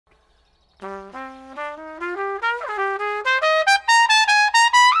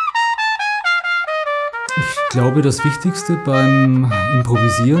glaube, das Wichtigste beim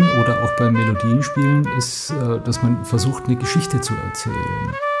Improvisieren oder auch beim Melodienspielen ist, dass man versucht, eine Geschichte zu erzählen.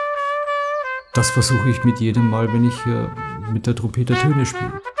 Das versuche ich mit jedem Mal, wenn ich mit der Trompete Töne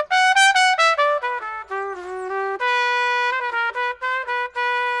spiele.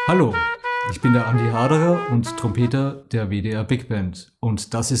 Hallo, ich bin der Andy Haderer und Trompeter der WDR Big Band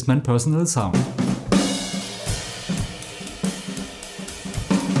und das ist mein Personal Sound.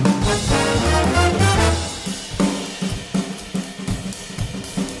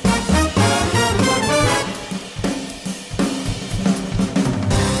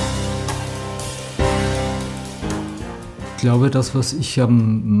 Ich glaube, das, was ich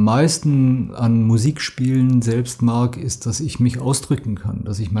am meisten an Musikspielen selbst mag, ist, dass ich mich ausdrücken kann,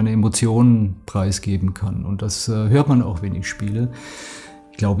 dass ich meine Emotionen preisgeben kann. Und das hört man auch, wenn ich spiele,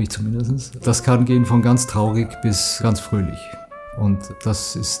 glaube ich zumindest. Das kann gehen von ganz traurig bis ganz fröhlich. Und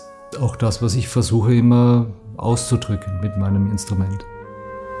das ist auch das, was ich versuche immer auszudrücken mit meinem Instrument.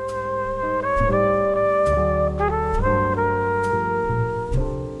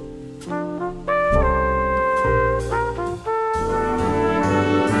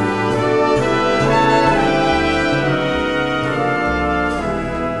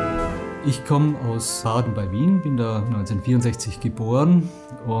 Ich komme aus Baden bei Wien, bin da 1964 geboren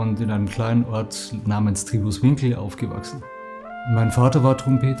und in einem kleinen Ort namens Tribuswinkel aufgewachsen. Mein Vater war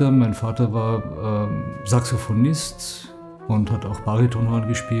Trompeter, mein Vater war Saxophonist und hat auch Baritonhorn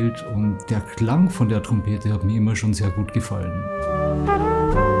gespielt und der Klang von der Trompete hat mir immer schon sehr gut gefallen.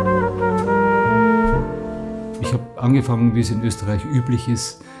 Ich habe angefangen, wie es in Österreich üblich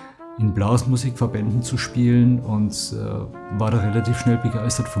ist, in Blasmusikverbänden zu spielen und war da relativ schnell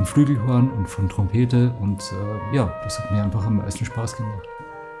begeistert vom Flügelhorn und von Trompete und ja, das hat mir einfach am meisten Spaß gemacht.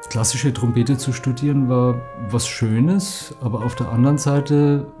 Klassische Trompete zu studieren war was Schönes, aber auf der anderen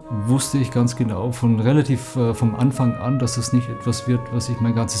Seite wusste ich ganz genau vom Anfang an, dass das nicht etwas wird, was ich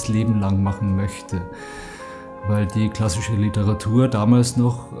mein ganzes Leben lang machen möchte. Weil die klassische Literatur damals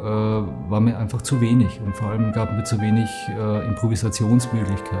noch war mir einfach zu wenig und vor allem gab mir zu wenig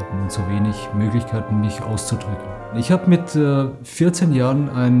Improvisationsmöglichkeiten und zu wenig Möglichkeiten, mich auszudrücken. Ich habe mit 14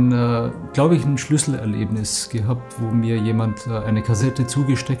 Jahren glaube ich, ein Schlüsselerlebnis gehabt, wo mir jemand eine Kassette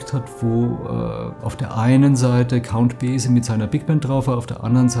zugesteckt hat, wo auf der einen Seite Count Basie mit seiner Big Band drauf war, auf der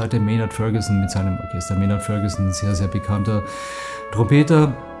anderen Seite Maynard Ferguson mit seinem Orchester. Maynard Ferguson, ein sehr, sehr bekannter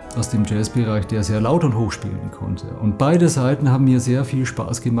Trompeter aus dem Jazzbereich, der sehr laut und hoch spielen konnte. Und beide Seiten haben mir sehr viel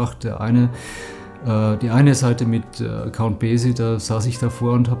Spaß gemacht. Die eine Seite mit Count Basie, da saß ich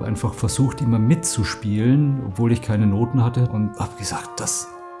davor und habe einfach versucht, immer mitzuspielen, obwohl ich keine Noten hatte und habe gesagt, das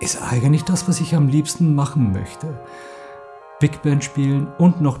ist eigentlich das, was ich am liebsten machen möchte. Big Band spielen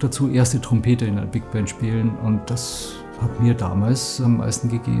und noch dazu erste Trompete in einer Big Band spielen und das hat mir damals am meisten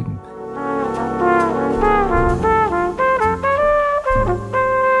gegeben.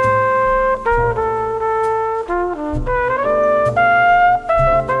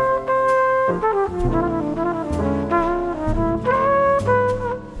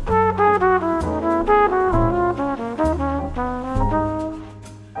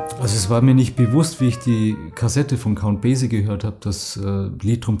 Also es war mir nicht bewusst, wie ich die Kassette von Count Basie gehört habe, dass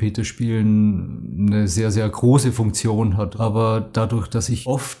Leadtrompete spielen eine sehr, sehr große Funktion hat. Aber dadurch, dass ich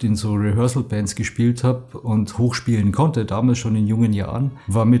oft in so Rehearsal-Bands gespielt habe und hochspielen konnte, damals schon in jungen Jahren,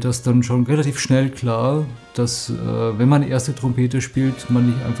 war mir das dann schon relativ schnell klar, dass wenn man erste Trompete spielt, man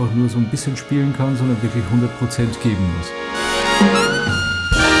nicht einfach nur so ein bisschen spielen kann, sondern wirklich 100% geben muss.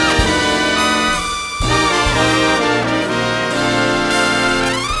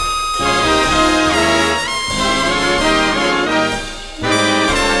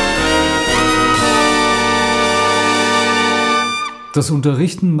 Das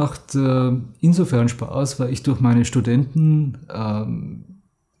Unterrichten macht insofern Spaß, weil ich durch meine Studenten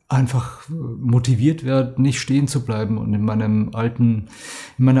einfach motiviert werde, nicht stehen zu bleiben und in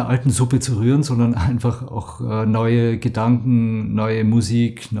meiner alten Suppe zu rühren, sondern einfach auch neue Gedanken, neue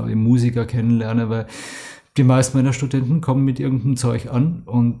Musik, neue Musiker kennenlerne, weil die meisten meiner Studenten kommen mit irgendeinem Zeug an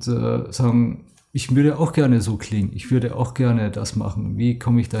und sagen, ich würde auch gerne so klingen, ich würde auch gerne das machen, wie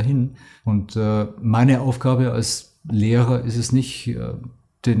komme ich da hin? Und meine Aufgabe als Lehrer ist es nicht,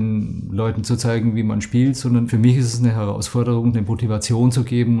 den Leuten zu zeigen, wie man spielt, sondern für mich ist es eine Herausforderung, eine Motivation zu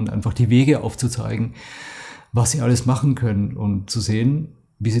geben und einfach die Wege aufzuzeigen, was sie alles machen können und zu sehen,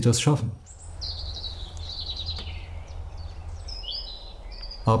 wie sie das schaffen.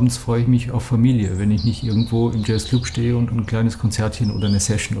 Abends freue ich mich auf Familie, wenn ich nicht irgendwo im Jazzclub stehe und ein kleines Konzertchen oder eine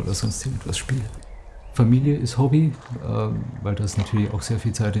Session oder sonst irgendwas spiele. Familie ist Hobby, weil das natürlich auch sehr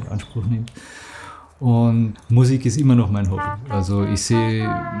viel Zeit in Anspruch nimmt. Und Musik ist immer noch mein Hobby. Also ich sehe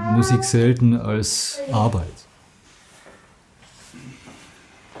Musik selten als Arbeit.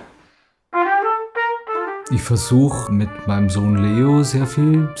 Ich versuche mit meinem Sohn Leo sehr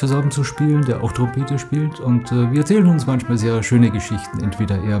viel zusammenzuspielen, der auch Trompete spielt. Und wir erzählen uns manchmal sehr schöne Geschichten.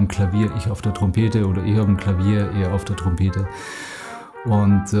 Entweder er am Klavier, ich auf der Trompete, oder ich am Klavier, er auf der Trompete.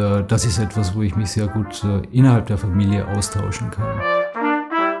 Und das ist etwas, wo ich mich sehr gut innerhalb der Familie austauschen kann.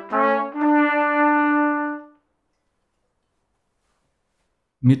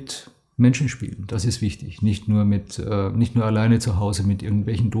 Mit Menschen spielen, das ist wichtig. Nicht nur alleine zu Hause mit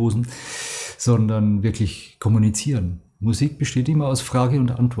irgendwelchen Dosen, sondern wirklich kommunizieren. Musik besteht immer aus Frage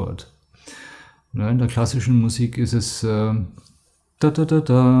und Antwort. In der klassischen Musik ist es da, da, da,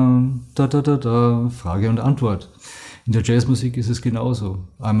 da, da, da, da, da, Frage und Antwort. In der Jazzmusik ist es genauso.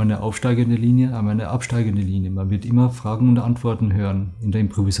 Einmal eine aufsteigende Linie, einmal eine absteigende Linie. Man wird immer Fragen und Antworten hören, in der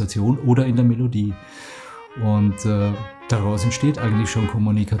Improvisation oder in der Melodie. Und daraus entsteht eigentlich schon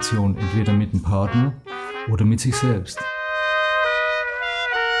Kommunikation, entweder mit dem Partner oder mit sich selbst.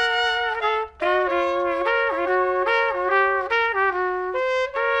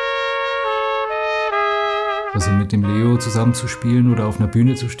 Also mit dem Leo zusammenzuspielen oder auf einer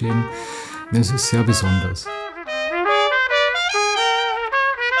Bühne zu stehen, das ist sehr besonders.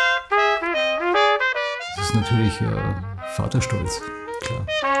 Das ist natürlich Vaterstolz, klar.